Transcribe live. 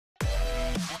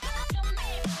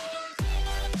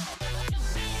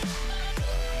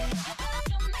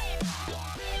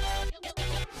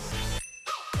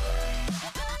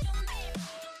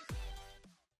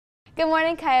Good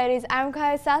morning, Coyotes. I'm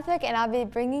Coyote Southwick, and I'll be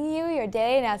bringing you your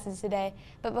daily announcements today.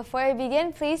 But before we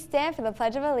begin, please stand for the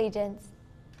Pledge of Allegiance.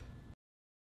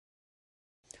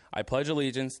 I pledge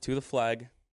allegiance to the flag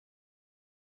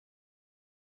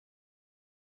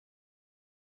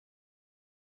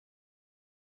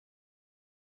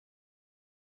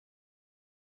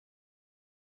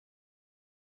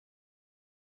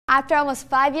After almost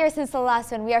 5 years since the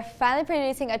last one, we are finally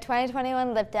producing a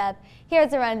 2021 Lift Up.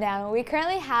 Here's the rundown. We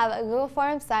currently have a Google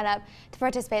Form sign up to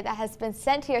participate that has been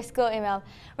sent to your school email.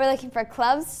 We're looking for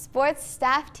clubs, sports,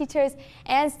 staff, teachers,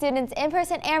 and students in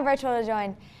person and virtual to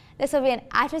join. This will be an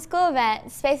after-school event.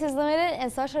 Space is limited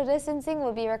and social distancing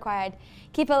will be required.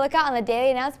 Keep a lookout on the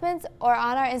daily announcements or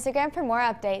on our Instagram for more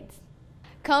updates.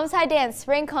 Combs High Dance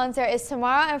Spring Concert is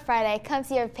tomorrow and Friday. Come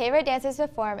see your favorite dancers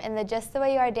perform in the Just the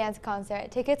Way You Are dance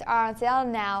concert. Tickets are on sale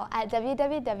now at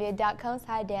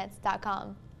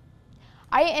www.combshighDance.com.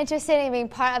 Are you interested in being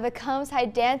part of the Combs High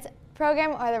Dance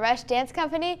program or the Rush Dance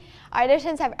Company? Our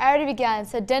auditions have already begun,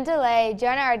 so don't delay.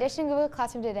 Join our audition Google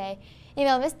Classroom today.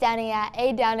 Email Miss Downing at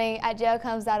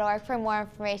adowning@jocombs.org for more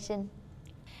information.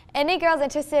 Any girls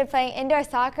interested in playing indoor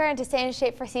soccer and to stay in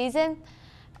shape for season?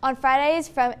 On Fridays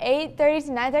from 8:30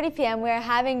 to 9:30 p.m., we are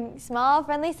having small,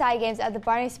 friendly side games at the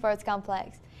Barney Sports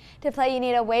Complex. To play, you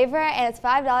need a waiver, and it's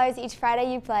 $5 each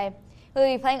Friday you play.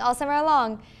 We'll be playing all summer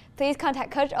long. Please contact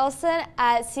Coach Olson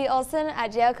at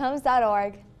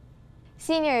colson@jocombs.org.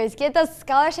 Seniors, get those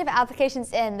scholarship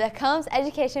applications in. The Combs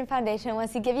Education Foundation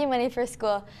wants to give you money for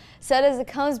school. So does the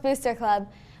Combs Booster Club.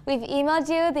 We've emailed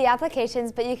you the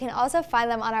applications, but you can also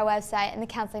find them on our website in the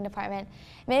counseling department.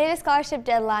 Many of the scholarship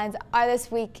deadlines are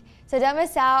this week, so don't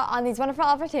miss out on these wonderful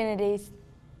opportunities.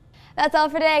 That's all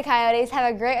for today, Coyotes.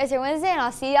 Have a great rest of your Wednesday, and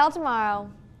I'll see y'all tomorrow.